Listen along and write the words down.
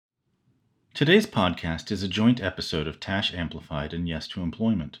Today's podcast is a joint episode of Tash Amplified and Yes to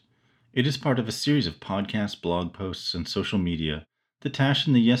Employment. It is part of a series of podcasts, blog posts, and social media that Tash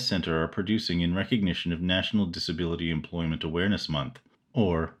and the Yes Center are producing in recognition of National Disability Employment Awareness Month,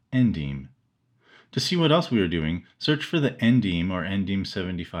 or NDEAM. To see what else we are doing, search for the NDEAM or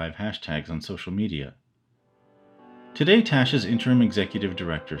NDEAM75 hashtags on social media. Today, Tash's Interim Executive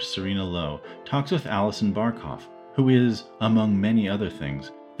Director, Serena Lowe, talks with Allison Barkoff, who is, among many other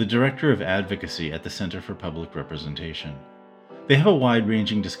things, the Director of Advocacy at the Center for Public Representation. They have a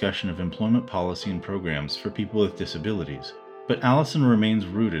wide-ranging discussion of employment policy and programs for people with disabilities, but Allison remains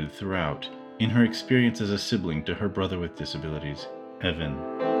rooted throughout in her experience as a sibling to her brother with disabilities, Evan.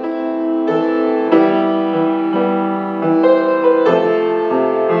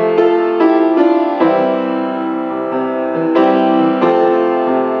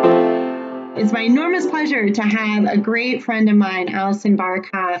 It's my enormous pleasure to have a great friend of mine, Allison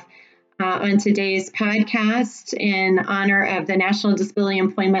Barkoff, on today's podcast in honor of the National Disability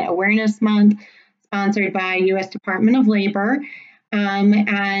Employment Awareness Month, sponsored by U.S. Department of Labor.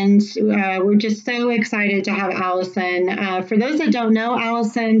 We're just so excited to have Allison. For those that don't know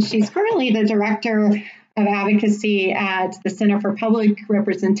Allison, she's currently the Director of Advocacy at the Center for Public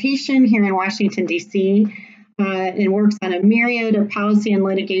Representation here in Washington, D.C., and works on a myriad of policy and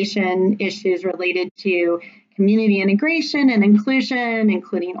litigation issues related to community integration and inclusion,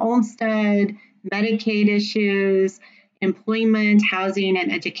 including Olmstead, Medicaid issues, employment, housing,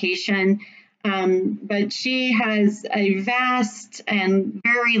 and education. But she has a vast and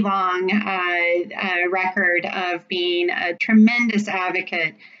very long record of being a tremendous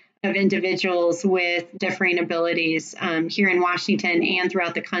advocate of individuals with differing abilities here in Washington and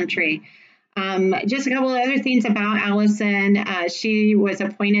throughout the country. Just a couple of other things about Allison. She was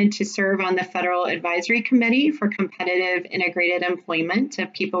appointed to serve on the Federal Advisory Committee for Competitive Integrated Employment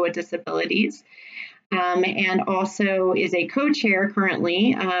of People with Disabilities, and also is a co-chair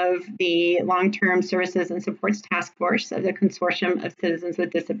currently of the Long-Term Services and Supports Task Force of the Consortium of Citizens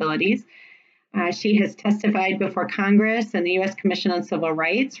with Disabilities. She has testified before Congress and the U.S. Commission on Civil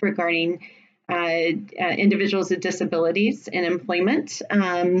Rights regarding individuals with disabilities in employment.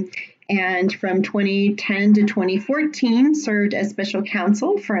 And from 2010 to 2014, served as special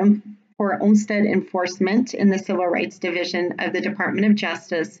counsel for Olmstead Enforcement in the Civil Rights Division of the Department of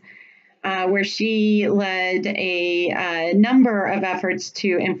Justice, where she led a number of efforts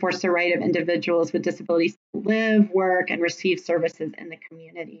to enforce the right of individuals with disabilities to live, work, and receive services in the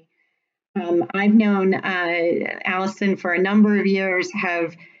community. I've known Allison for a number of years,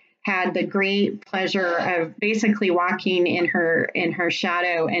 have had the great pleasure of basically walking in her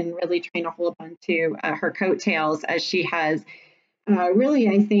shadow and really trying to hold on to her coattails as she has really,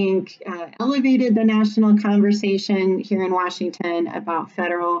 I think, elevated the national conversation here in Washington about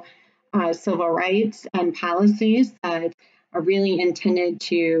federal civil rights and policies that are really intended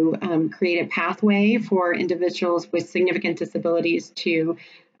to create a pathway for individuals with significant disabilities to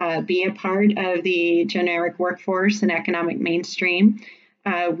be a part of the generic workforce and economic mainstream.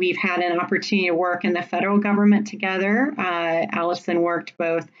 We've had an opportunity to work in the federal government together. Allison worked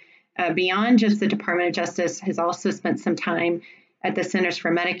both beyond just the Department of Justice, has also spent some time at the Centers for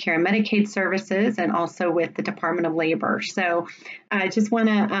Medicare and Medicaid Services and also with the Department of Labor. So I just want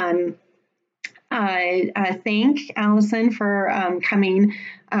to thank Allison for coming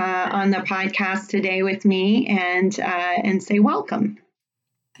on the podcast today with me and say welcome.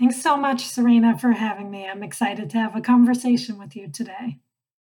 Thanks so much, Serena, for having me. I'm excited to have a conversation with you today.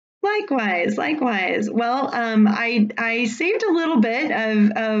 Likewise. Well, I saved a little bit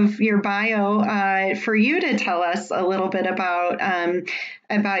of your bio for you to tell us a little bit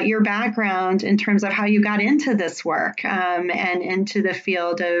about your background in terms of how you got into this work and into the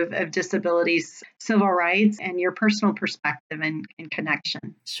field of disabilities, civil rights, and your personal perspective and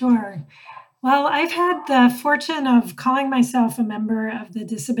connection. Sure. Well, I've had the fortune of calling myself a member of the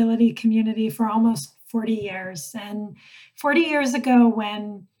disability community for almost 40 years. And 40 years ago,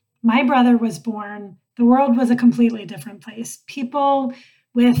 when my brother was born, the world was a completely different place. People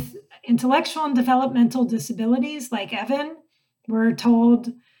with intellectual and developmental disabilities like Evan were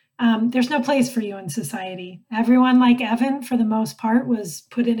told, there's no place for you in society. Everyone like Evan, for the most part, was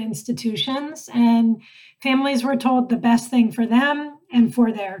put in institutions, and families were told the best thing for them and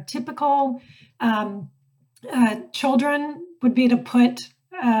for their typical children would be to put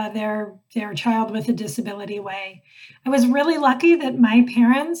their child with a disability away. I was really lucky that my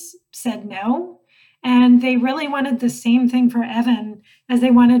parents said no, and they really wanted the same thing for Evan as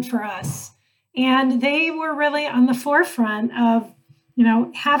they wanted for us. And they were really on the forefront of,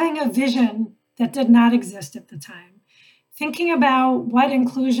 having a vision that did not exist at the time. thinking about what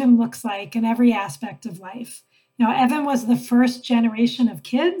inclusion looks like in every aspect of life. Evan was the first generation of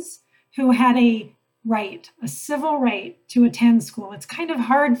kids who had a civil right to attend school. It's kind of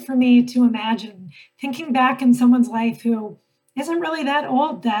hard for me to imagine thinking back in someone's life who isn't really that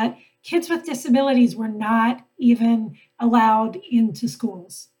old that kids with disabilities were not even allowed into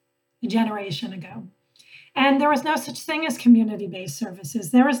schools a generation ago. And there was no such thing as community-based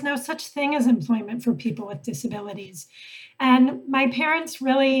services. There was no such thing as employment for people with disabilities. And my parents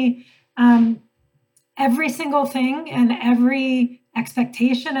really, every single thing and every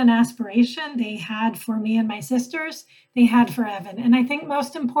expectation and aspiration they had for me and my sisters, they had for Evan. And I think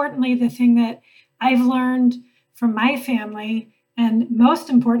most importantly, the thing that I've learned from my family and most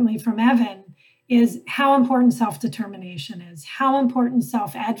importantly from Evan is how important self-determination is, how important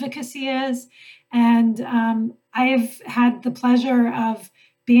self-advocacy is. And I've had the pleasure of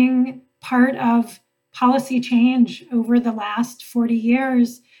being part of policy change over the last 40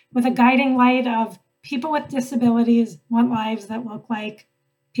 years with a guiding light of people with disabilities want lives that look like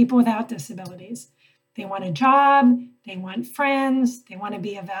people without disabilities. They want a job, they want friends, they want to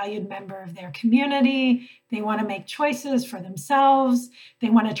be a valued member of their community, they want to make choices for themselves, they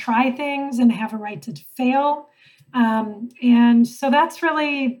want to try things and have a right to fail. And so that's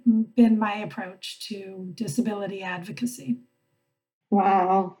really been my approach to disability advocacy.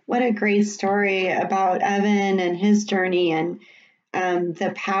 Wow, what a great story about Evan and his journey and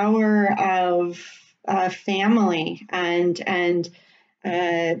the power of family and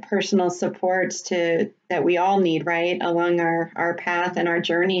personal supports that we all need, right, along our path and our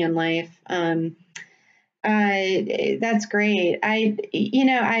journey in life. That's great. I'm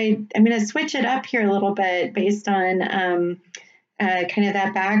going to switch it up here a little bit based on kind of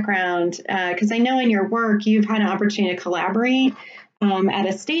that background, because I know in your work you've had an opportunity to collaborate at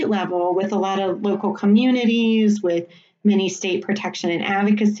a state level with a lot of local communities, with many state protection and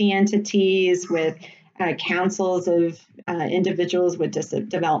advocacy entities, with councils of individuals with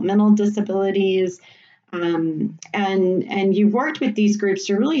developmental disabilities. And you've worked with these groups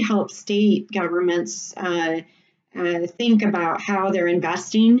to really help state governments think about how they're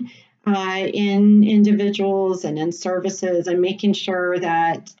investing in individuals and in services and making sure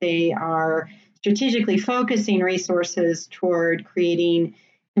that they are strategically focusing resources toward creating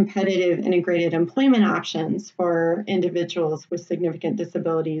competitive integrated employment options for individuals with significant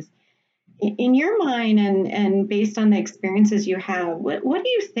disabilities. In your mind and based on the experiences you have, what do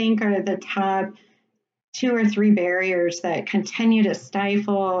you think are the top 2 or 3 barriers that continue to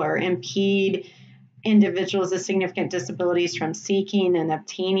stifle or impede individuals with significant disabilities from seeking and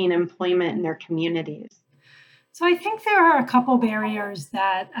obtaining employment in their communities? So I think there are a couple barriers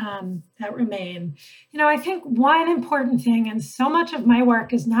that remain. I think one important thing, and so much of my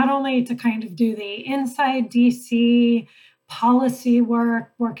work is not only to kind of do the inside DC policy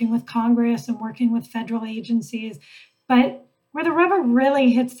work, working with Congress and working with federal agencies, but where the rubber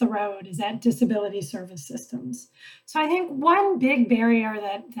really hits the road is at disability service systems. So I think one big barrier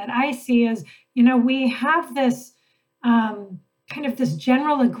that I see is, we have this kind of this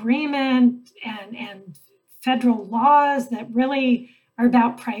general agreement and federal laws that really are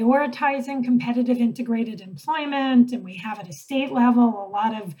about prioritizing competitive integrated employment. And we have at a state level a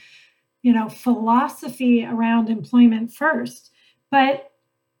lot of, philosophy around employment first. But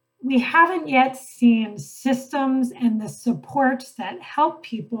we haven't yet seen systems and the supports that help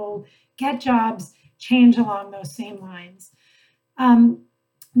people get jobs change along those same lines.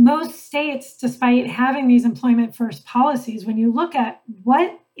 Most states, despite having these employment first policies, when you look at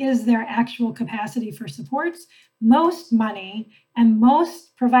what is their actual capacity for supports, most money and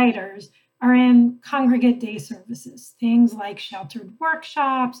most providers are in congregate day services, things like sheltered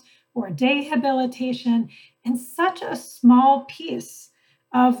workshops or day habilitation. And such a small piece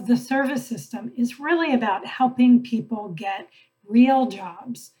of the service system is really about helping people get real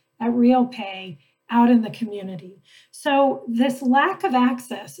jobs at real pay out in the community. So this lack of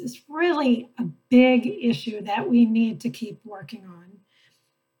access is really a big issue that we need to keep working on.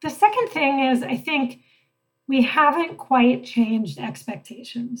 The second thing is, I think we haven't quite changed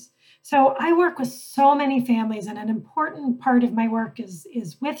expectations. So I work with so many families, and an important part of my work is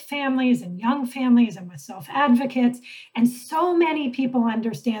with families and young families and with self-advocates. And so many people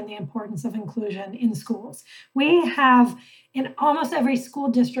understand the importance of inclusion in schools. We have, in almost every school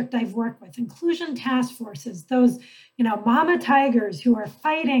district I've worked with, inclusion task forces, those, mama tigers who are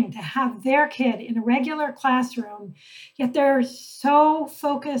fighting to have their kid in a regular classroom, yet they're so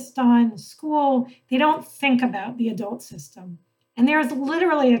focused on school, they don't think about the adult system. And there's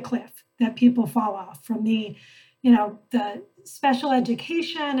literally a cliff that people fall off from the special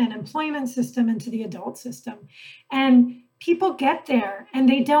education and employment system into the adult system. And people get there and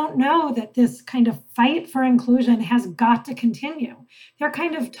they don't know that this kind of fight for inclusion has got to continue. They're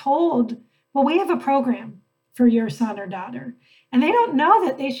kind of told, well, we have a program for your son or daughter. And they don't know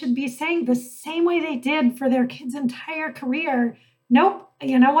that they should be saying the same way they did for their kids' entire career. Nope,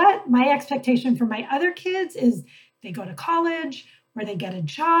 you know what? My expectation for my other kids is they go to college or they get a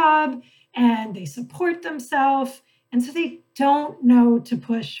job and they support themselves. And so they don't know to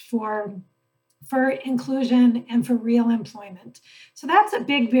push for inclusion and for real employment. So that's a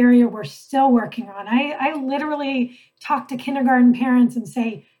big barrier we're still working on. I literally talk to kindergarten parents and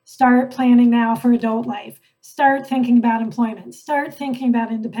say, start planning now for adult life. Start thinking about employment. Start thinking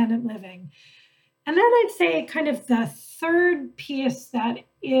about independent living. And then I'd say kind of the third piece that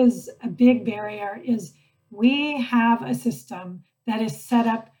is a big barrier is we have a system that is set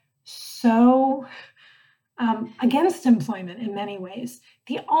up so against employment in many ways.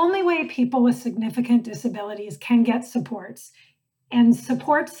 The only way people with significant disabilities can get supports and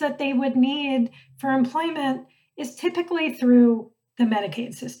supports that they would need for employment is typically through the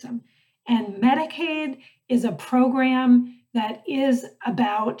Medicaid system. And Medicaid is a program that is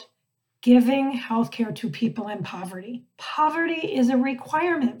about giving healthcare to people in poverty. Poverty is a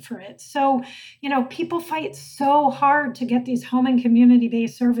requirement for it. So, people fight so hard to get these home and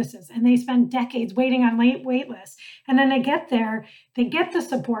community-based services, and they spend decades waiting on wait lists. And then they get there, they get the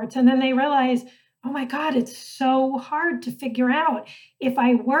supports, and then they realize, oh my God, it's so hard to figure out. If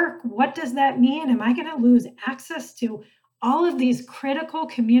I work, what does that mean? Am I going to lose access to all of these critical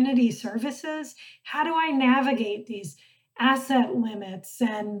community services? How do I navigate these asset limits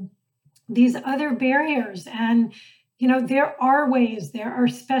and these other barriers? And, there are ways, there are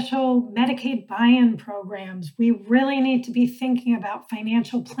special Medicaid buy-in programs. We really need to be thinking about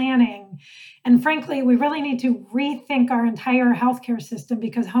financial planning. And frankly, we really need to rethink our entire healthcare system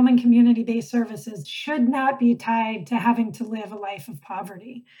because home and community-based services should not be tied to having to live a life of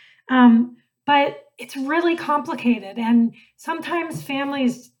poverty. But it's really complicated. And sometimes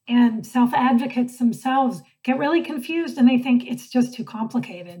families and self-advocates themselves get really confused and they think it's just too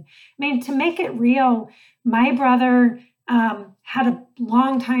complicated. I mean, to make it real, my brother had a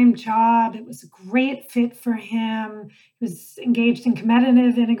long-time job. It was a great fit for him. He was engaged in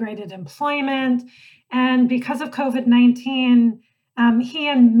competitive integrated employment. And because of COVID-19, he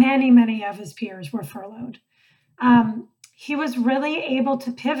and many, many of his peers were furloughed. He was really able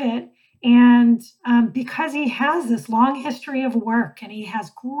to pivot. And because he has this long history of work and he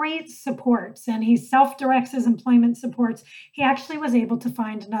has great supports and he self-directs his employment supports, he actually was able to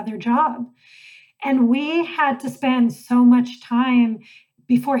find another job. And we had to spend so much time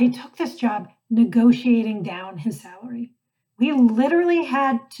before he took this job negotiating down his salary. We literally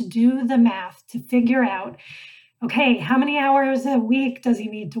had to do the math to figure out, okay, how many hours a week does he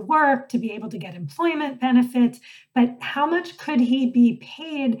need to work to be able to get employment benefits? But how much could he be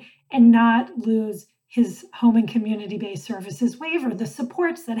paid and not lose his home and community-based services waiver, the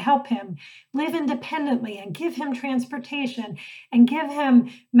supports that help him live independently and give him transportation and give him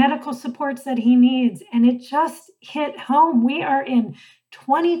medical supports that he needs? And it just hit home. We are in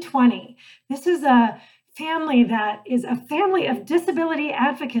 2020. This is a family that is a family of disability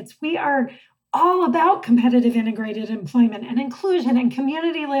advocates. We are all about competitive integrated employment and inclusion and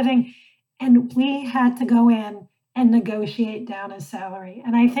community living. And we had to go in and negotiate down his salary.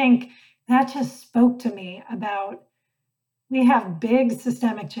 And I think that just spoke to me about we have big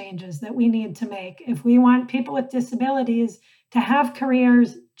systemic changes that we need to make if we want people with disabilities to have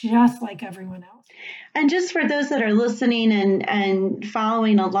careers just like everyone else. And just for those that are listening and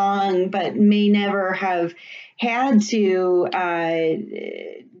following along, but may never have had to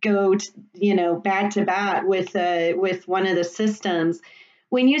go, bat to bat with one of the systems.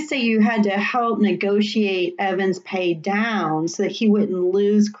 When you say you had to help negotiate Evan's pay down so that he wouldn't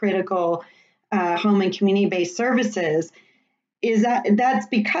lose critical home and community-based services, that's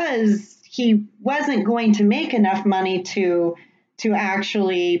because he wasn't going to make enough money to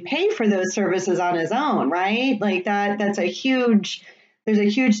actually pay for those services on his own, right? Like there's a huge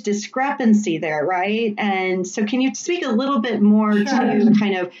discrepancy there, right? And so can you speak a little bit more to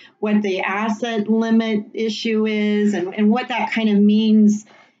kind of what the asset limit issue is and what that kind of means,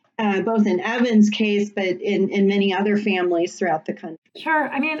 both in Evan's case, but in many other families throughout the country? Sure.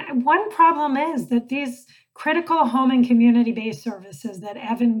 I mean, one problem is that these critical home and community-based services that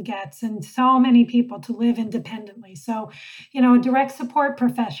Evan gets and so many people to live independently. So, a direct support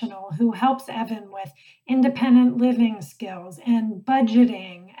professional who helps Evan with independent living skills and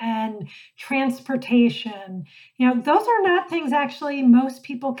budgeting and transportation, those are not things actually most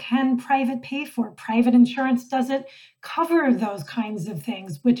people can private pay for. Private insurance doesn't cover those kinds of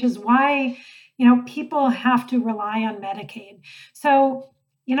things, which is why people have to rely on Medicaid. So,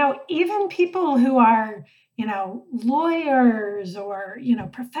 even people who are, lawyers or,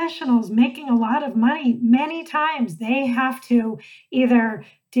 professionals making a lot of money, many times they have to either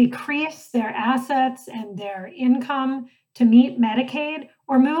decrease their assets and their income to meet Medicaid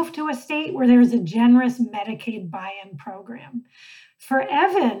or move to a state where there's a generous Medicaid buy-in program. For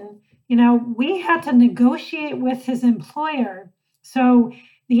Evan, we had to negotiate with his employer. So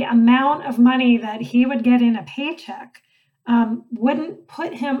the amount of money that he would get in a paycheck wouldn't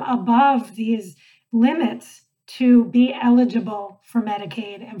put him above these limits to be eligible for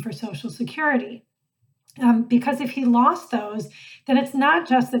Medicaid and for Social Security. Because if he lost those, then it's not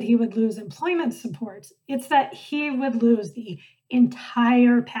just that he would lose employment supports, it's that he would lose the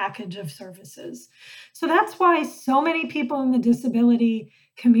entire package of services. So that's why so many people in the disability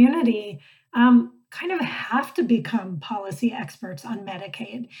community kind of have to become policy experts on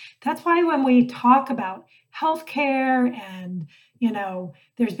Medicaid. That's why when we talk about healthcare and,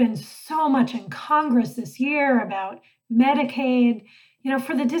 there's been so much in Congress this year about Medicaid,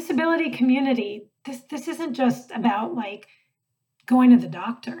 for the disability community, this isn't just about like going to the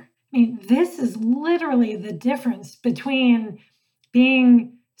doctor. I mean, this is literally the difference between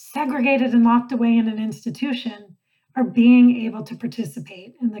being segregated and locked away in an institution or being able to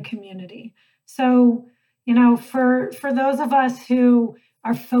participate in the community. So, for those of us who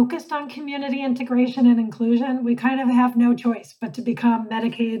are focused on community integration and inclusion, we kind of have no choice but to become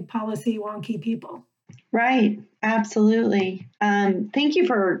Medicaid policy wonky people. Right, absolutely. Thank you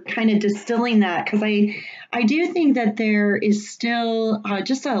for kind of distilling that, because I do think that there is still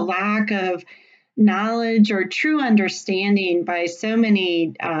just a lack of knowledge or true understanding by so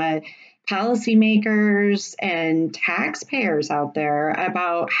many policymakers and taxpayers out there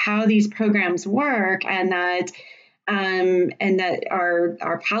about how these programs work, and that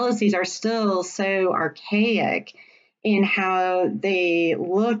our policies are still so archaic in how they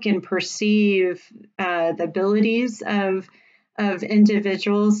look and perceive the abilities of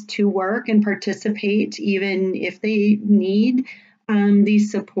individuals to work and participate, even if they need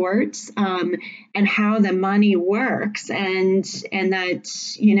these supports, and how the money works, and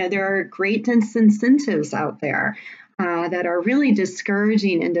that there are great incentives out there that are really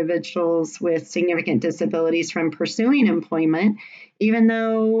discouraging individuals with significant disabilities from pursuing employment, even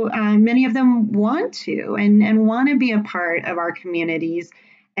though many of them want to and want to be a part of our communities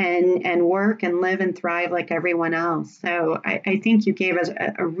and work and live and thrive like everyone else. So I think you gave us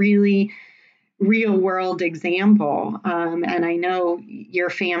a really real world example. And I know your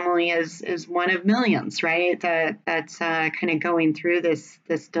family is one of millions, right? That's kind of going through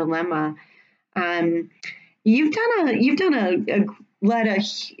this dilemma. You've done a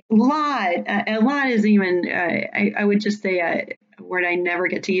lot isn't even, I would just say a word I never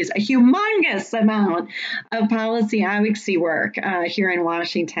get to use, a humongous amount of policy advocacy work here in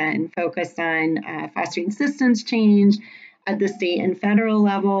Washington, focused on fostering systems change at the state and federal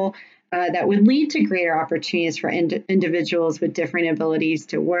level that would lead to greater opportunities for individuals with different abilities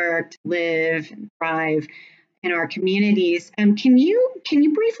to work, to live, and thrive in our communities. Can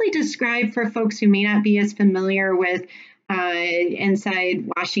you briefly describe, for folks who may not be as familiar with inside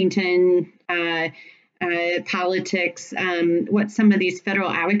Washington politics, what some of these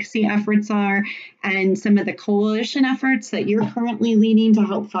federal advocacy efforts are, and some of the coalition efforts that you're currently leading to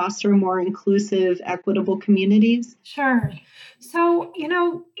help foster more inclusive, equitable communities? Sure. So,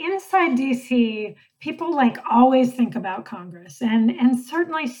 inside DC, people always think about Congress, and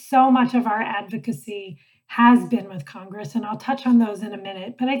certainly so much of our advocacy has been with Congress, and I'll touch on those in a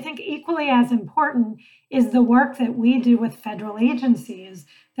minute. But I think equally as important is the work that we do with federal agencies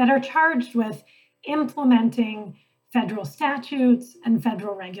that are charged with implementing federal statutes and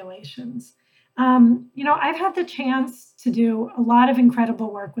federal regulations. I've had the chance to do a lot of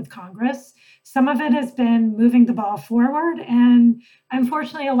incredible work with Congress. Some of it has been moving the ball forward, and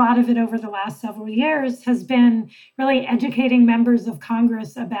unfortunately, a lot of it over the last several years has been really educating members of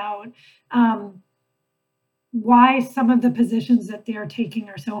Congress about why some of the positions that they're taking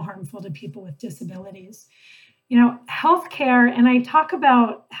are so harmful to people with disabilities. Healthcare, and I talk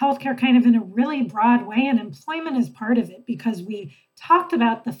about healthcare kind of in a really broad way, and employment is part of it, because we talked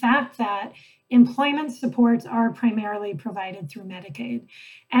about the fact that employment supports are primarily provided through Medicaid.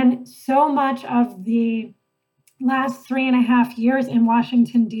 And so much of the last 3.5 years in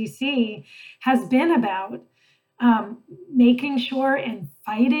Washington, D.C. has been about making sure and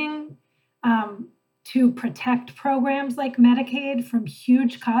fighting to protect programs like Medicaid from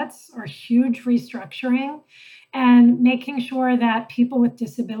huge cuts or huge restructuring, and making sure that people with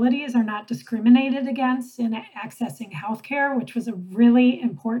disabilities are not discriminated against in accessing healthcare, which was a really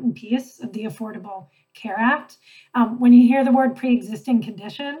important piece of the Affordable Care Act. When you hear the word pre-existing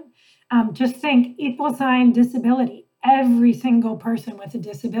condition, just think equal sign disability. Every single person with a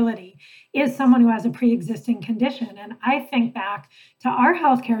disability is someone who has a pre-existing condition. And I think back to our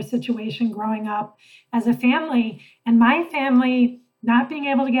healthcare situation growing up as a family, and my family not being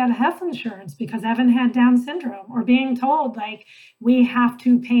able to get health insurance because Evan had Down syndrome, or being told like we have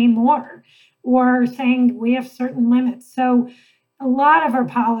to pay more, or saying we have certain limits. So a lot of our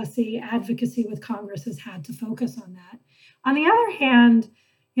policy advocacy with Congress has had to focus on that. On the other hand,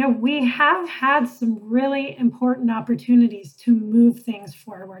 we have had some really important opportunities to move things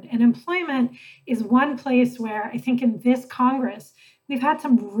forward. And employment is one place where I think in this Congress, we've had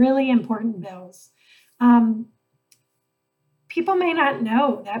some really important bills. People may not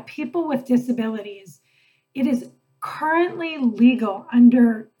know that people with disabilities, it is currently legal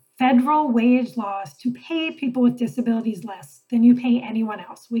under federal wage laws to pay people with disabilities less than you pay anyone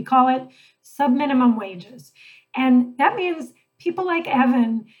else. We call it subminimum wages. And that means people like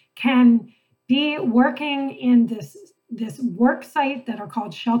Evan can be working in this work site that are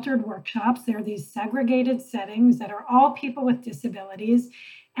called sheltered workshops. They're these segregated settings that are all people with disabilities,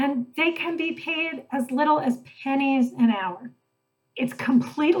 and they can be paid as little as pennies an hour. It's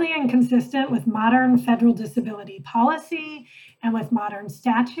completely inconsistent with modern federal disability policy and with modern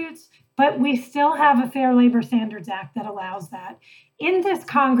statutes, but we still have a Fair Labor Standards Act that allows that. In this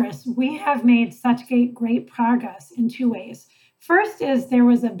Congress, we have made such great progress in two ways. First is there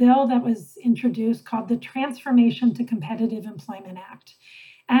was a bill that was introduced called the Transformation to Competitive Employment Act.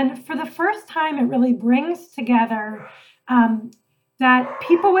 And for the first time, it really brings together that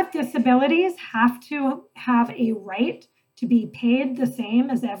people with disabilities have to have a right to be paid the same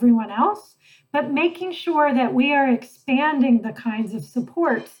as everyone else, but making sure that we are expanding the kinds of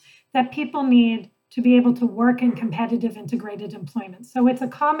supports that people need to be able to work in competitive integrated employment. So it's a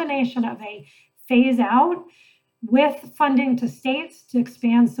combination of a phase out with funding to states to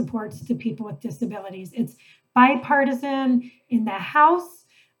expand supports to people with disabilities. It's bipartisan in the House.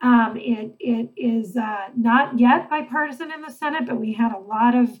 It is not yet bipartisan in the Senate, but we had a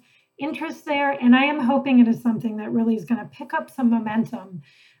lot of interest there. And I am hoping it is something that really is going to pick up some momentum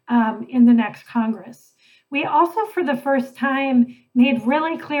in the next Congress. We also, for the first time, made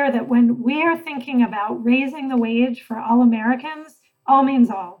really clear that when we are thinking about raising the wage for all Americans, all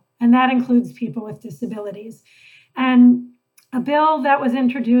means all, and that includes people with disabilities. And a bill that was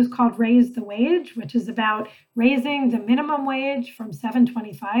introduced called Raise the Wage, which is about raising the minimum wage from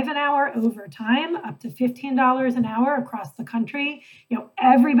 $7.25 an hour over time up to $15 an hour across the country.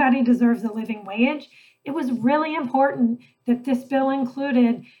 Everybody deserves a living wage. It was really important that this bill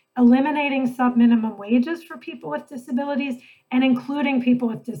included eliminating subminimum wages for people with disabilities and including people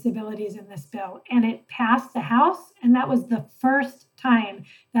with disabilities in this bill. And it passed the House, and that was the first time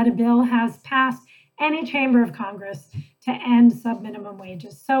that a bill has passed any chamber of Congress to end subminimum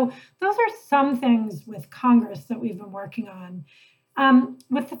wages. So those are some things with Congress that we've been working on.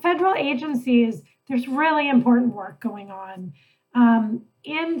 With the federal agencies, there's really important work going on.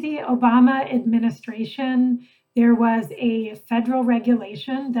 In the Obama administration, there was a federal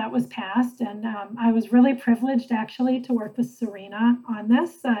regulation that was passed, and I was really privileged actually to work with Serena on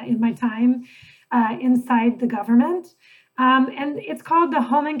this in my time inside the government. And it's called the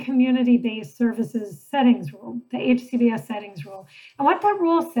Home and Community-Based Services Settings Rule, the HCBS Settings Rule. And what that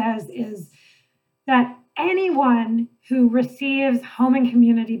rule says is that anyone who receives home and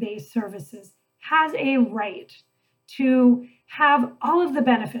community-based services has a right to have all of the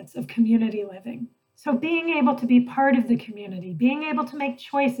benefits of community living. So being able to be part of the community, being able to make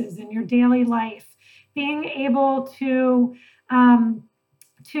choices in your daily life, being able to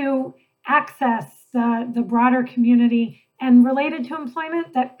access the broader community, and related to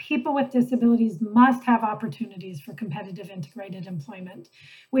employment, that people with disabilities must have opportunities for competitive integrated employment.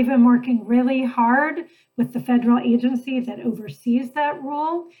 We've been working really hard with the federal agency that oversees that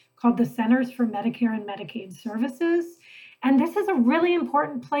rule, called the Centers for Medicare and Medicaid Services. And this is a really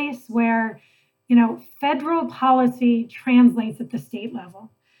important place where, federal policy translates at the state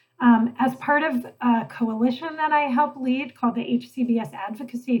level. As part of a coalition that I help lead called the HCBS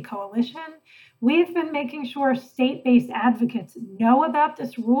Advocacy Coalition, we've been making sure state-based advocates know about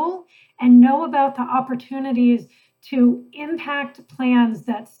this rule and know about the opportunities to impact plans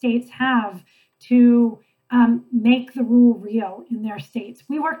that states have to make the rule real in their states.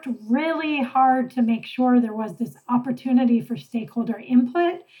 We worked really hard to make sure there was this opportunity for stakeholder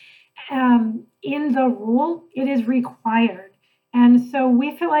input. in the rule, it is required. And so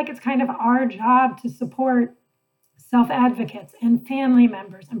we feel like it's kind of our job to support self-advocates and family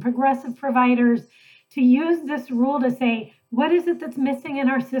members and progressive providers to use this rule to say, what is it that's missing in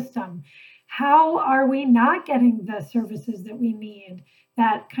our system? How are we not getting the services that we need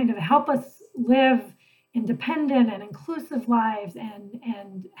that kind of help us live independent and inclusive lives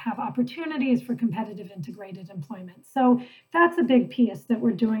and have opportunities for competitive integrated employment? So that's a big piece that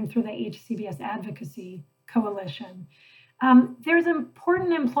we're doing through the HCBS Advocacy Coalition. There's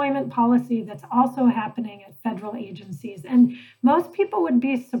important employment policy that's also happening at federal agencies. And most people would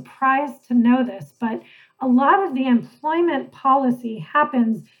be surprised to know this, but a lot of the employment policy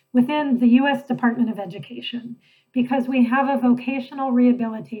happens within the U.S. Department of Education because we have a vocational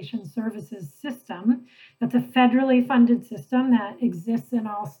rehabilitation services system that's a federally funded system that exists in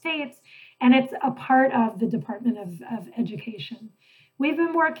all states, and it's a part of the Department of Education. We've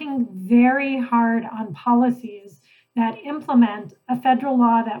been working very hard on policies that implement a federal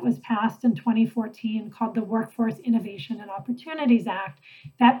law that was passed in 2014 called the Workforce Innovation and Opportunities Act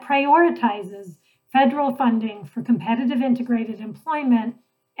that prioritizes federal funding for competitive integrated employment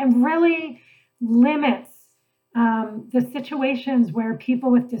and really limits the situations where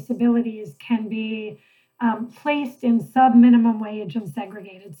people with disabilities can be placed in sub-minimum wage and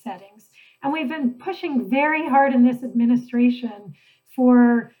segregated settings. And we've been pushing very hard in this administration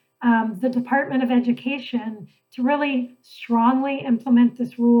for the Department of Education to really strongly implement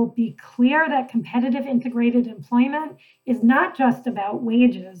this rule, be clear that competitive integrated employment is not just about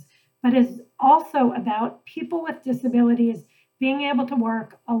wages, but is also about people with disabilities being able to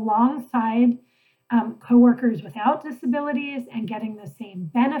work alongside coworkers without disabilities and getting the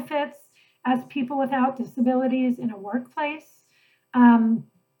same benefits as people without disabilities in a workplace, and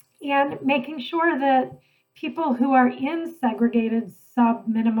making sure that people who are in segregated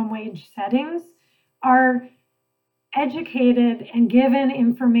sub-minimum wage settings are educated and given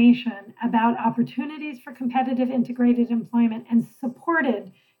information about opportunities for competitive integrated employment and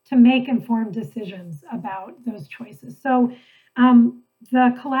supported to make informed decisions about those choices. So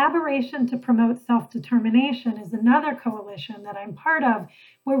the Collaboration to Promote Self-Determination is another coalition that I'm part of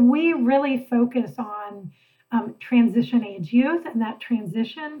where we really focus on transition age youth and that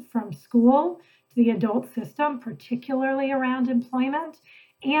transition from school to the adult system, particularly around employment,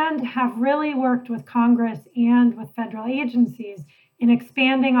 and have really worked with Congress and with federal agencies in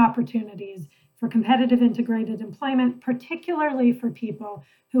expanding opportunities for competitive integrated employment, particularly for people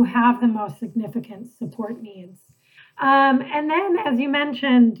who have the most significant support needs. And then, as you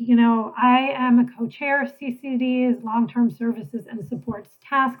mentioned, I am a co-chair of CCD's Long-Term Services and Supports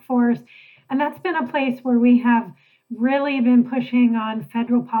Task Force, and that's been a place where we have really been pushing on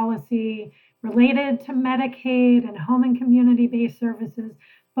federal policy related to Medicaid and home and community-based services,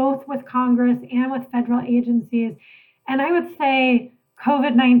 both with Congress and with federal agencies. And I would say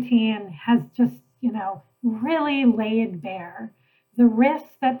COVID-19 has just, really laid bare the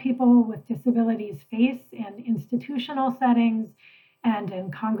risks that people with disabilities face in institutional settings and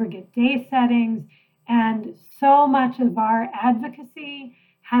in congregate day settings. And so much of our advocacy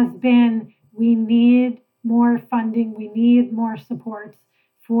has been, we need more funding, we need more supports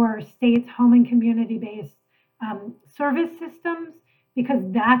for states' home and community-based service systems, because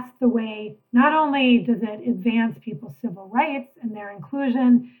that's the way, not only does it advance people's civil rights and their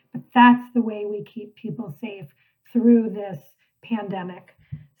inclusion, but that's the way we keep people safe through this pandemic.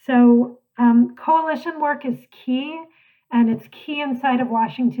 So coalition work is key, and it's key inside of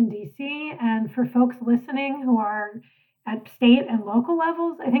Washington, D.C. And for folks listening who are at state and local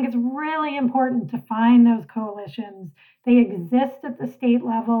levels, I think it's really important to find those coalitions. They exist at the state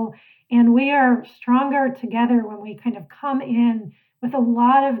level, and we are stronger together when we kind of come in with a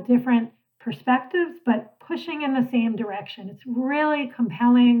lot of different perspectives, but pushing in the same direction. It's really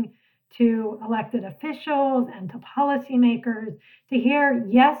compelling to elected officials and to policymakers to hear,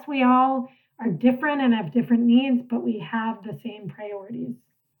 yes, we all are different and have different needs, but we have the same priorities.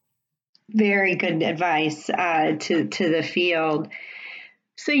 Very good advice to the field.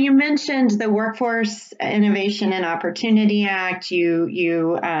 So you mentioned the Workforce Innovation and Opportunity Act.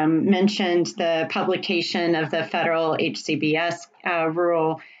 You mentioned the publication of the federal HCBS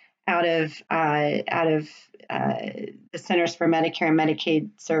rule out of the Centers for Medicare and Medicaid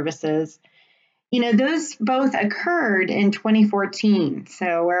Services. Those both occurred in 2014.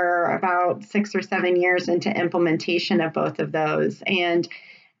 So we're about 6 or 7 years into implementation of both of those. And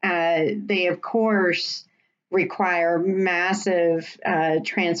they, of course, require massive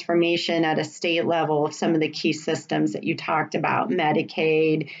transformation at a state level of some of the key systems that you talked about: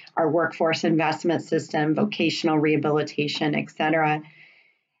 Medicaid, our workforce investment system, vocational rehabilitation, et cetera.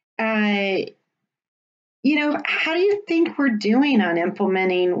 uh, how do you think we're doing on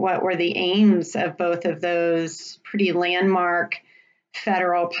implementing what were the aims of both of those pretty landmark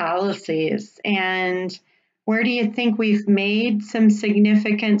federal policies? And where do you think we've made some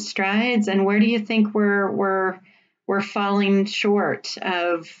significant strides, and where do you think we're falling short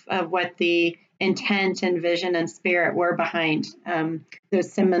of what the intent and vision and spirit were behind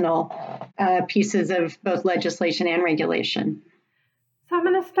those seminal pieces of both legislation and regulation? So I'm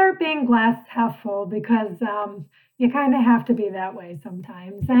going to start being glass half full because you kind of have to be that way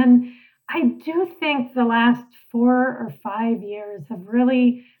sometimes. And I do think the last 4 or 5 years have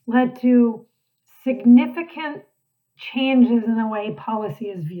really led to significant changes in the way policy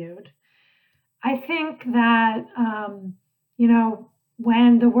is viewed. I think that,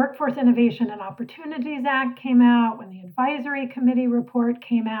 when the Workforce Innovation and Opportunities Act came out, when the Advisory Committee report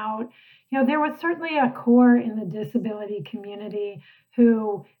came out, there was certainly a core in the disability community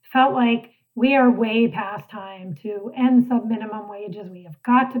who felt like we are way past time to end sub-minimum wages. We have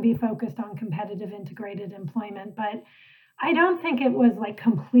got to be focused on competitive integrated employment. But I don't think it was like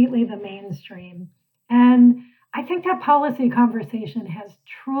completely the mainstream. And I think that policy conversation has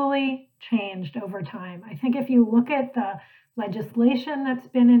truly changed over time. I think if you look at the legislation that's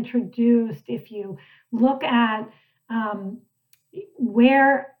been introduced, if you look at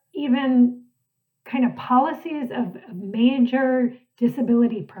where even kind of policies of major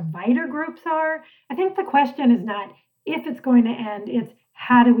disability provider groups are, I think the question is not if it's going to end, it's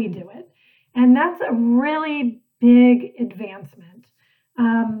how do we do it? And that's a really big advancement.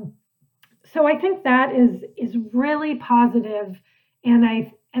 So I think that is really positive, and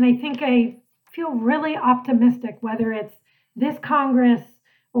I think I feel really optimistic, whether it's this Congress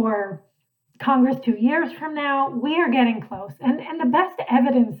or Congress 2 years from now, we are getting close. And the best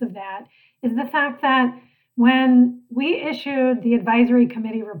evidence of that is the fact that when we issued the advisory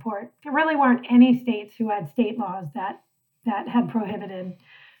committee report, there really weren't any states who had state laws that had prohibited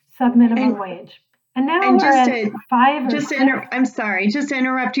sub-minimum wage. And now we're at 5 or 6. I'm sorry, just to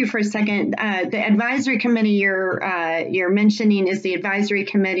interrupt you for a second. The advisory committee you're mentioning is the advisory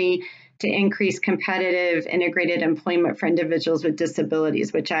committee to increase competitive integrated employment for individuals with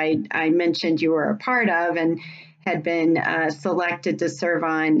disabilities, which I mentioned you were a part of and had been selected to serve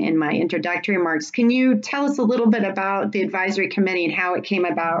on in my introductory remarks. Can you tell us a little bit about the advisory committee and how it came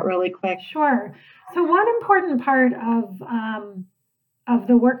about really quick? Sure. So one important part of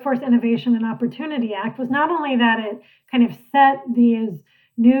the Workforce Innovation and Opportunity Act was not only that it kind of set these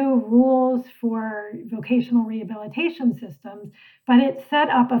new rules for vocational rehabilitation systems, but it set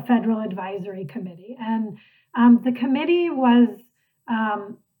up a federal advisory committee. And the committee was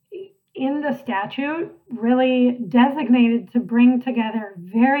in the statute really designated to bring together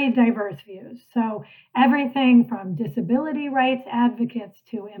very diverse views. So everything from disability rights advocates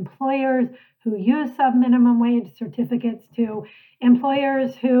to employers who use sub-minimum wage certificates to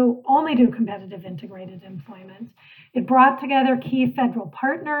employers who only do competitive integrated employment. It brought together key federal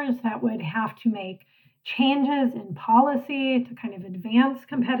partners that would have to make changes in policy to kind of advance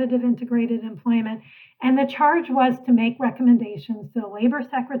competitive integrated employment. And the charge was to make recommendations to the Labor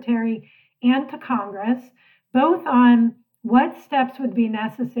Secretary and to Congress, both on what steps would be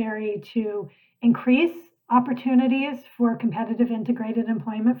necessary to increase opportunities for competitive integrated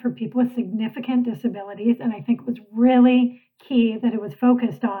employment for people with significant disabilities. And I think it was really key that it was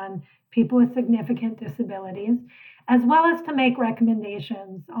focused on people with significant disabilities, as well as to make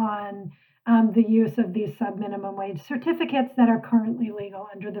recommendations on the use of these sub-minimum wage certificates that are currently legal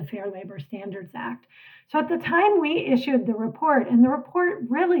under the Fair Labor Standards Act. So at the time we issued the report, and the report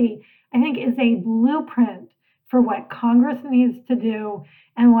really, I think, is a blueprint for what Congress needs to do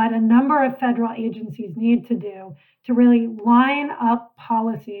and what a number of federal agencies need to do to really line up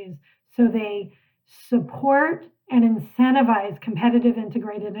policies so they support and incentivize competitive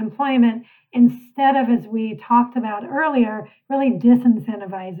integrated employment instead of, as we talked about earlier, really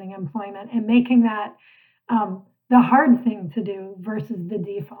disincentivizing employment and making that the hard thing to do versus the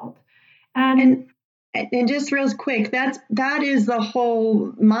default. And just real quick, that is the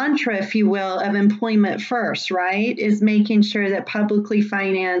whole mantra, if you will, of employment first, right? Is making sure that publicly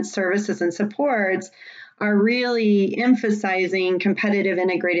financed services and supports are really emphasizing competitive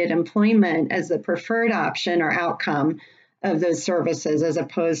integrated employment as the preferred option or outcome of those services, as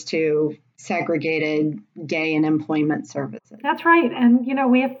opposed to segregated day and employment services. That's right. And,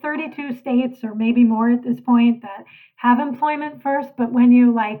 we have 32 states or maybe more at this point that have employment first. But when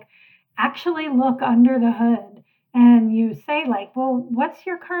you actually look under the hood and you say well, what's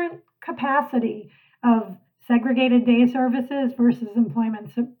your current capacity of segregated day services versus employment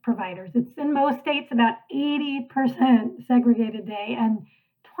providers? It's in most states about 80% segregated day and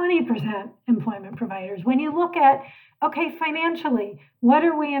 20% employment providers. When you look at, okay, financially, what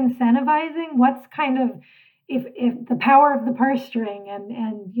are we incentivizing? What's kind of, if the power of the purse string and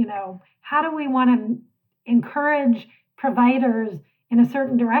how do we want to encourage providers in a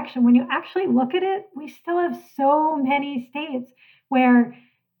certain direction? When you actually look at it, we still have so many states where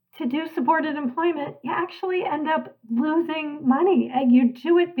to do supported employment, you actually end up losing money. And you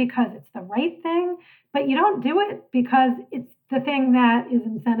do it because it's the right thing, but you don't do it because it's the thing that is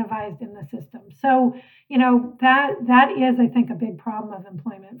incentivized in the system. So, that is, I think, a big problem of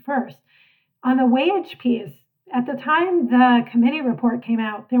employment first. On the wage piece, at the time the committee report came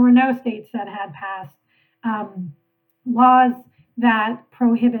out, there were no states that had passed laws that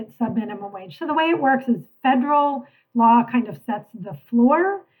prohibit subminimum wage. So the way it works is federal law kind of sets the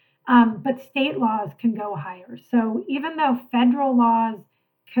floor, but state laws can go higher. So even though federal laws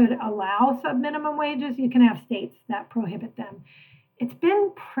could allow subminimum wages, you can have states that prohibit them. It's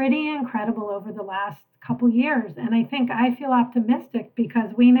been pretty incredible over the last couple years, and I feel optimistic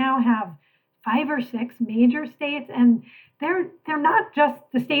because we now have 5 or 6 major states, and they're not just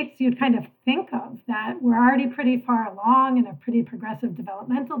the states you'd kind of think of, that we're already pretty far along in a pretty progressive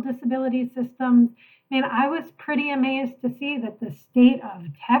developmental disability systems. I mean, I was pretty amazed to see that the state of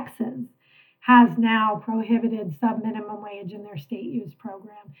Texas has now prohibited subminimum wage in their state use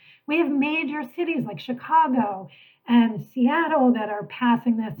program. We have major cities like Chicago and Seattle that are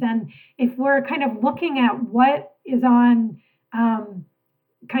passing this. And if we're kind of looking at what is on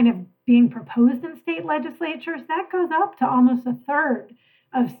kind of being proposed in state legislatures, that goes up to almost a third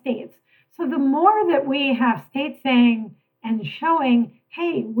of states. So the more that we have states saying and showing,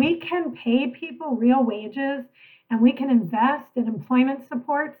 hey, we can pay people real wages and we can invest in employment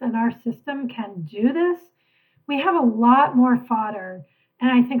supports and our system can do this, we have a lot more fodder and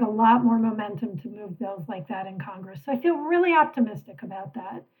I think a lot more momentum to move bills like that in Congress. So I feel really optimistic about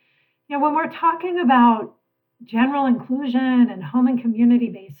that. When we're talking about general inclusion and home and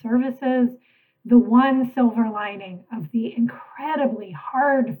community-based services, the one silver lining of the incredibly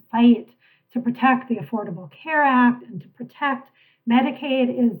hard fight to protect the Affordable Care Act and to protect Medicaid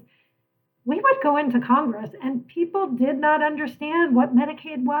is we would go into Congress and people did not understand what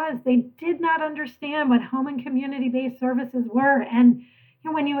Medicaid was. They did not understand what home and community-based services were. And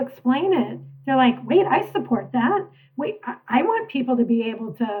when you explain it, they're like, wait, I support that. Wait, I want people to be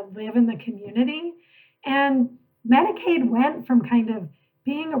able to live in the community. And Medicaid went from kind of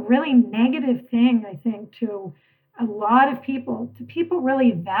being a really negative thing, I think, to a lot of people, to people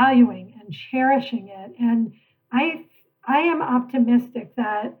really valuing and cherishing it. And I am optimistic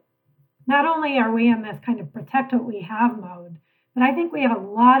that not only are we in this kind of protect what we have mode, but I think we have a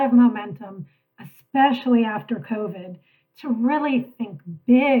lot of momentum, especially after COVID, to really think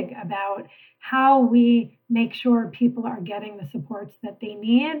big about how we make sure people are getting the supports that they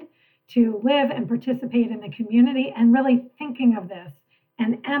need to live and participate in the community, and really thinking of this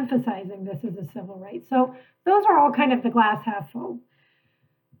and emphasizing this as a civil right. So those are all kind of the glass half full.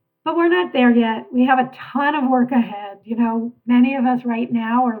 But we're not there yet. We have a ton of work ahead. Many of us right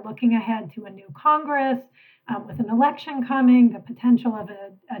now are looking ahead to a new Congress with an election coming, the potential of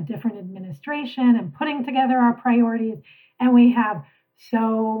a different administration, and putting together our priorities. And we have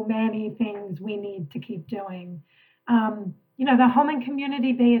so many things we need to keep doing. The home and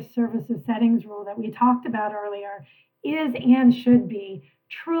community-based services settings rule that we talked about earlier is and should be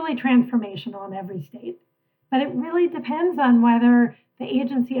truly transformational in every state. But it really depends on whether the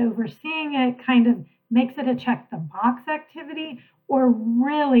agency overseeing it kind of makes it a check the box activity or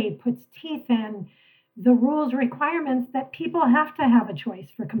really puts teeth in the rules requirements that people have to have a choice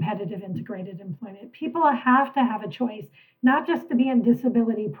for competitive integrated employment. People have to have a choice, not just to be in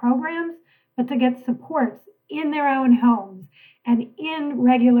disability programs, but to get supports in their own homes and in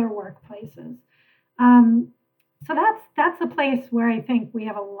regular workplaces. So that's a place where I think we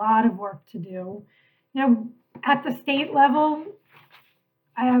have a lot of work to do. At the state level,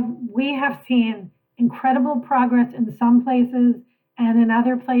 we have seen incredible progress in some places, and in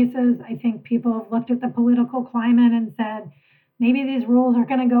other places, I think people have looked at the political climate and said, maybe these rules are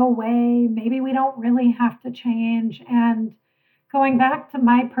going to go away. Maybe we don't really have to change. And going back to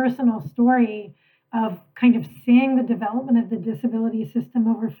my personal story of kind of seeing the development of the disability system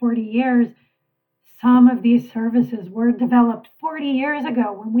over 40 years, some of these services were developed 40 years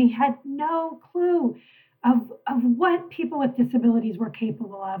ago when we had no clue of what people with disabilities were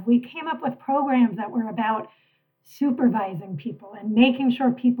capable of. We came up with programs that were about supervising people and making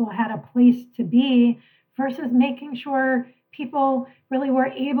sure people had a place to be versus making sure people really were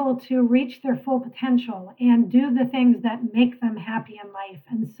able to reach their full potential and do the things that make them happy in life.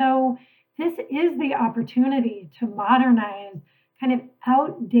 And so this is the opportunity to modernize kind of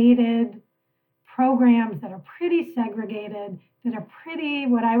outdated programs that are pretty segregated, that are pretty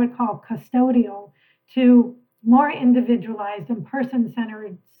what I would call custodial, to more individualized and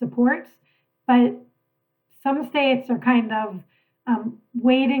person-centered supports. But some states are kind of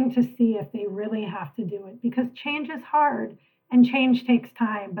waiting to see if they really have to do it, because change is hard and change takes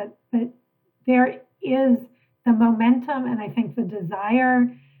time. But there is the momentum and I think the desire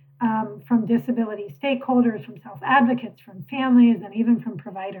from disability stakeholders, from self-advocates, from families, and even from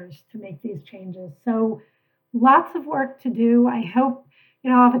providers to make these changes. So lots of work to do. I hope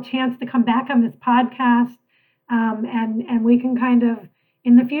I'll have a chance to come back on this podcast and we can kind of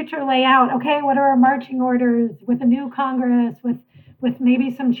in the future lay out, okay, what are our marching orders with a new Congress, with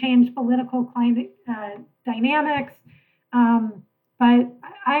maybe some changed political climate dynamics. But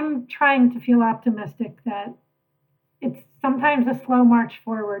I'm trying to feel optimistic that it's sometimes a slow march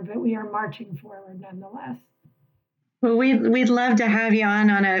forward, but we are marching forward nonetheless. Well, we'd love to have you on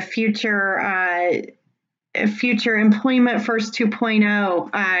a future Employment First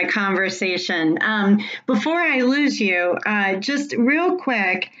 2.0 conversation. Before I lose you, just real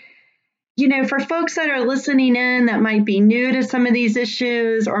quick, for folks that are listening in that might be new to some of these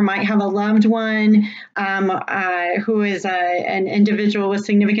issues or might have a loved one who is an individual with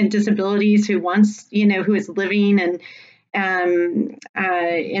significant disabilities who wants, who is living in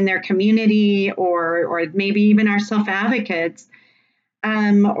their community, or maybe even our self-advocates,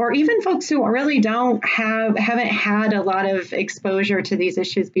 or even folks who really haven't had a lot of exposure to these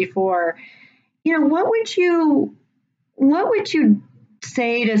issues before, what would you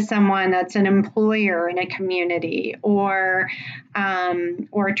say to someone that's an employer in a community, or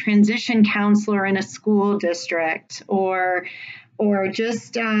a transition counselor in a school district, or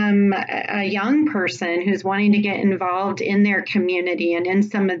just a young person who's wanting to get involved in their community and in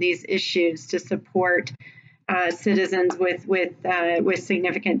some of these issues to support citizens with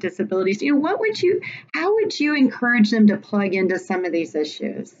significant disabilities? How would you encourage them to plug into some of these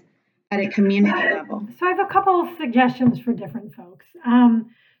issues at a community level? So I have a couple of suggestions for different folks.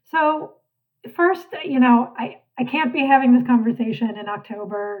 So first, I can't be having this conversation in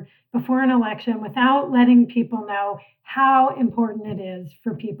October before an election without letting people know how important it is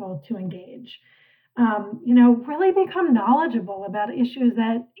for people to engage. Really become knowledgeable about issues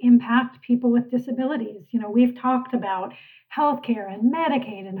that impact people with disabilities. We've talked about healthcare and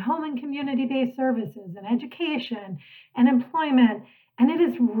Medicaid and home and community-based services and education and employment. And it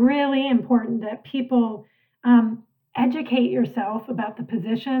is really important that people educate yourself about the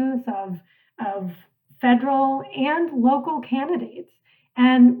positions of federal and local candidates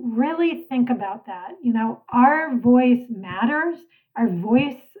and really think about that. Our voice matters, our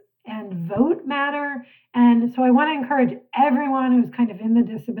voice and vote matter. And so I want to encourage everyone who's kind of in the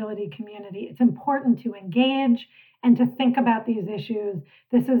disability community, it's important to engage and to think about these issues.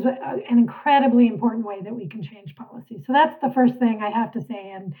 This is an incredibly important way that we can change policy. So that's the first thing I have to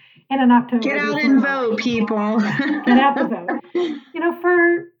say in an October. Get out and vote, people. Get out to vote.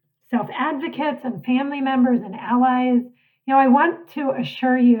 For self-advocates and family members and allies, I want to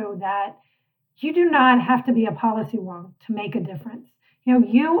assure you that you do not have to be a policy wonk to make a difference.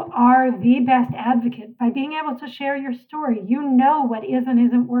 You are the best advocate by being able to share your story. You know what is and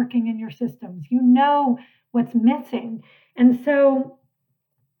isn't working in your systems. You know what's missing. And so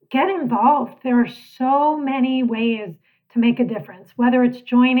get involved. There are so many ways to make a difference, whether it's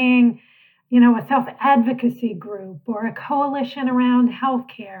joining, a self-advocacy group or a coalition around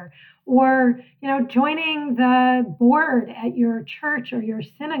healthcare, or, joining the board at your church or your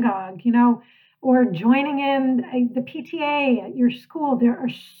synagogue, or joining in the PTA at your school. There are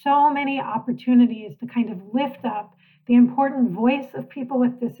so many opportunities to kind of lift up the important voice of people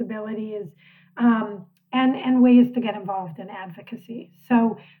with disabilities, and ways to get involved in advocacy.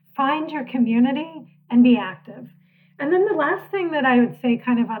 So find your community and be active. And then the last thing that I would say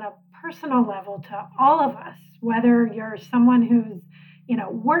kind of on a personal level to all of us, whether you're someone who's,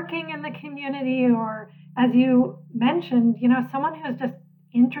 working in the community, or as you mentioned, someone who's just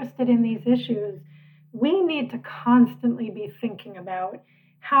interested in these issues, we need to constantly be thinking about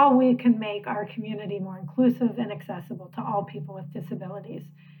how we can make our community more inclusive and accessible to all people with disabilities.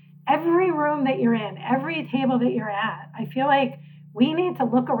 Every room that you're in, every table that you're at, I feel like we need to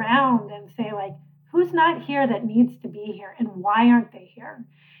look around and say, who's not here that needs to be here, and why aren't they here?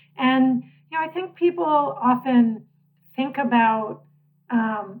 And, I think people often think about,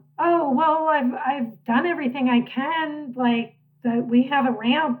 I've done everything I can, we have a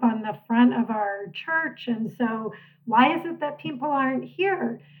ramp on the front of our church, and so why is it that people aren't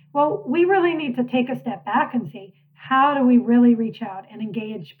here? Well, we really need to take a step back and say, how do we really reach out and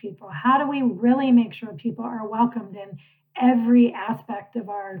engage people? How do we really make sure people are welcomed in every aspect of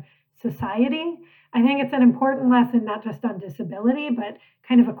our society. I think it's an important lesson, not just on disability, but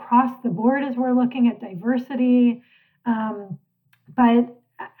kind of across the board as we're looking at diversity. Um, but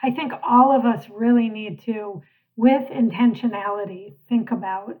I think all of us really need to, with intentionality, think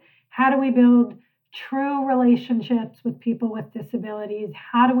about how do we build true relationships with people with disabilities?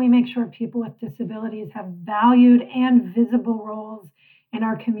 How do we make sure people with disabilities have valued and visible roles in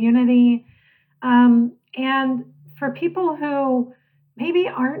our community? And for people who maybe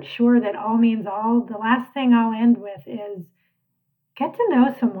aren't sure that all means all, the last thing I'll end with is get to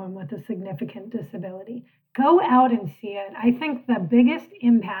know someone with a significant disability. Go out and see it. I think the biggest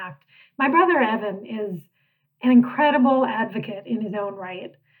impact, my brother Evan is an incredible advocate in his own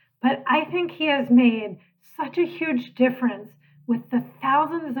right, but I think he has made such a huge difference with the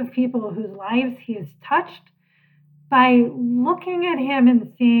thousands of people whose lives he has touched by looking at him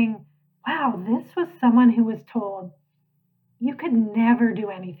and seeing, wow, this was someone who was told you could never do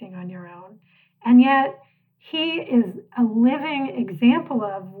anything on your own. And yet he is a living example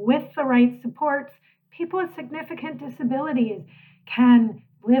of, with the right supports, people with significant disabilities can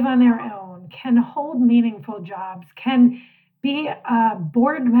live on their own, can hold meaningful jobs, can be a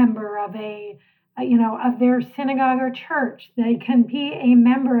board member of of their synagogue or church. They can be a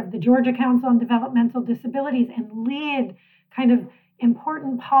member of the Georgia Council on Developmental Disabilities and lead kind of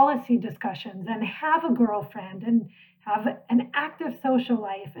important policy discussions and have a girlfriend and have an active social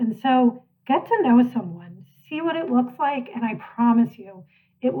life. And so get to know someone, see what it looks like, and I promise you,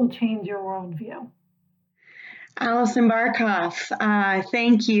 it will change your worldview. Allison Barkoff,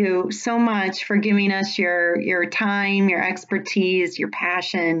 thank you so much for giving us your time, your expertise, your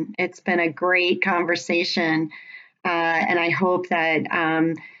passion. It's been a great conversation, and I hope that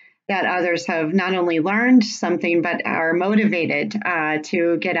that others have not only learned something, but are motivated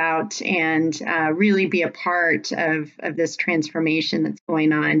to get out and really be a part of this transformation that's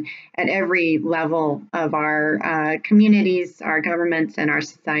going on at every level of our communities, our governments, and our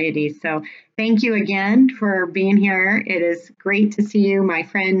society. So thank you again for being here. It is great to see you, my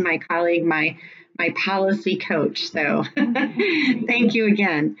friend, my colleague, my policy coach. So thank you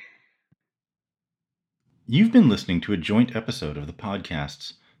again. You've been listening to a joint episode of the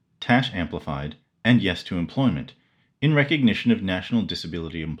podcasts TASH Amplified and Yes to Employment in recognition of National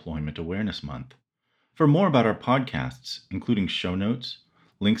Disability Employment Awareness Month. For more about our podcasts, including show notes,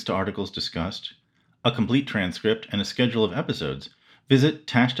 links to articles discussed, a complete transcript, and a schedule of episodes, visit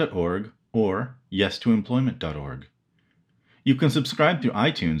tash.org or yestoemployment.org. You can subscribe through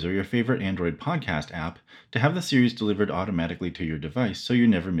iTunes or your favorite Android podcast app to have the series delivered automatically to your device so you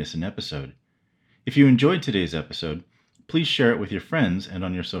never miss an episode. If you enjoyed today's episode, please share it with your friends and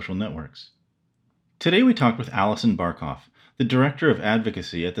on your social networks. Today we talked with Allison Barkoff, the Director of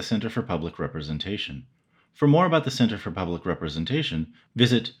Advocacy at the Center for Public Representation. For more about the Center for Public Representation,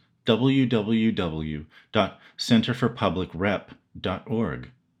 visit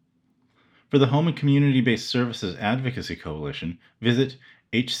www.centerforpublicrep.org. For the Home and Community-Based Services Advocacy Coalition, visit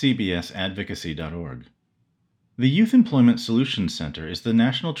hcbsadvocacy.org. The Youth Employment Solutions Center is the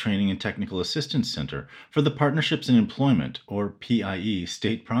National Training and Technical Assistance Center for the Partnerships in Employment, or PIE,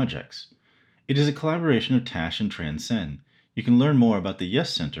 state projects. It is a collaboration of TASH and Transcend. You can learn more about the YES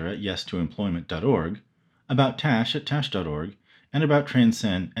Center at yestoemployment.org, about TASH at tash.org, and about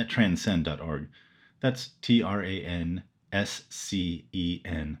Transcend at transcend.org. That's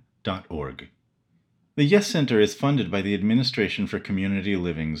TRANSCEN.org. The YES Center is funded by the Administration for Community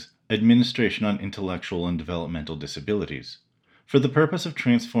Living's Administration on Intellectual and Developmental Disabilities, for the purpose of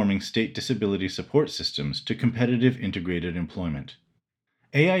transforming state disability support systems to competitive integrated employment.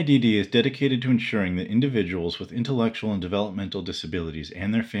 AIDD is dedicated to ensuring that individuals with intellectual and developmental disabilities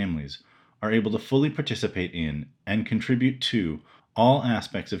and their families are able to fully participate in and contribute to all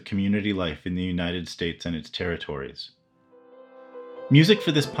aspects of community life in the United States and its territories. Music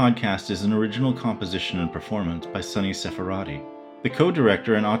for this podcast is an original composition and performance by Sunny Sefarati, the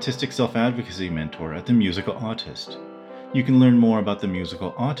co-director and autistic self-advocacy mentor at The Musical Autist. You can learn more about The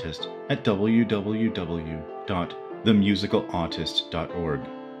Musical Autist at www.themusicalautist.org.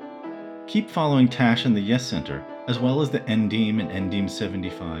 Keep following TASH and the YES Center, as well as the NDEAM and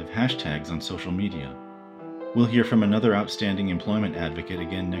NDEAM75 hashtags on social media. We'll hear from another outstanding employment advocate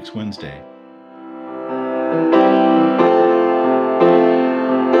again next Wednesday.